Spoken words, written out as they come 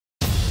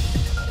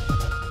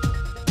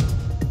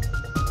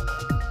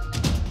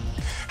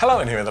Hello,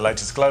 and here are the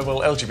latest global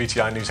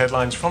LGBTI news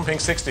headlines from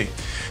Pinksixty.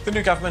 The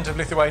new government of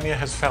Lithuania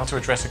has failed to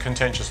address a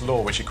contentious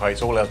law which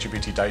equates all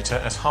LGBT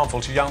data as harmful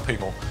to young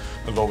people.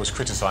 The law was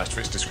criticised for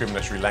its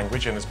discriminatory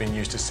language and has been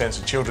used to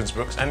censor children's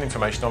books and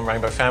information on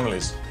rainbow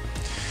families.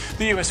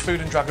 The US Food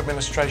and Drug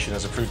Administration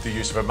has approved the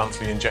use of a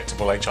monthly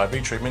injectable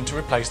HIV treatment to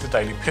replace the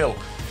daily pill.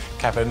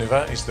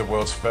 Cabenuva is the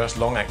world's first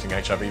long-acting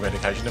HIV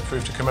medication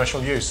approved to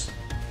commercial use.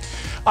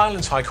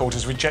 Ireland's High Court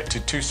has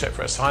rejected two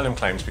separate asylum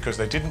claims because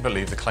they didn't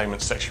believe the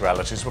claimants'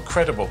 sexualities were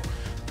credible.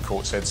 The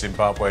court said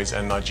Zimbabwe's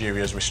and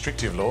Nigeria's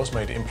restrictive laws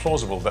made it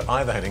implausible that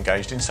either had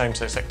engaged in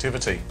same-sex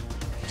activity.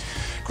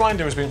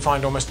 Grindr has been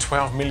fined almost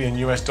 $12 million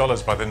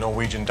by the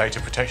Norwegian Data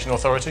Protection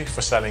Authority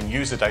for selling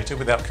user data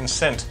without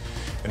consent.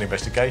 An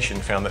investigation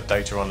found that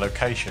data on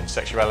location,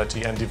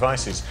 sexuality and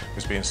devices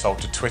was being sold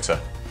to Twitter.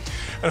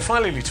 And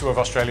finally, two of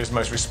Australia's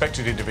most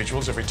respected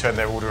individuals have returned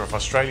their Order of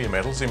Australia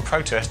medals in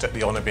protest at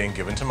the honour being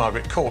given to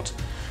Margaret Court.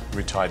 The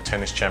retired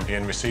tennis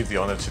champion received the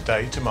honour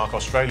today to mark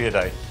Australia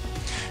Day.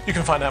 You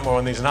can find out more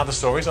on these and other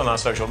stories on our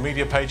social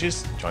media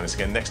pages. Join us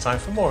again next time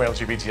for more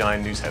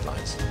LGBTI news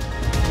headlines.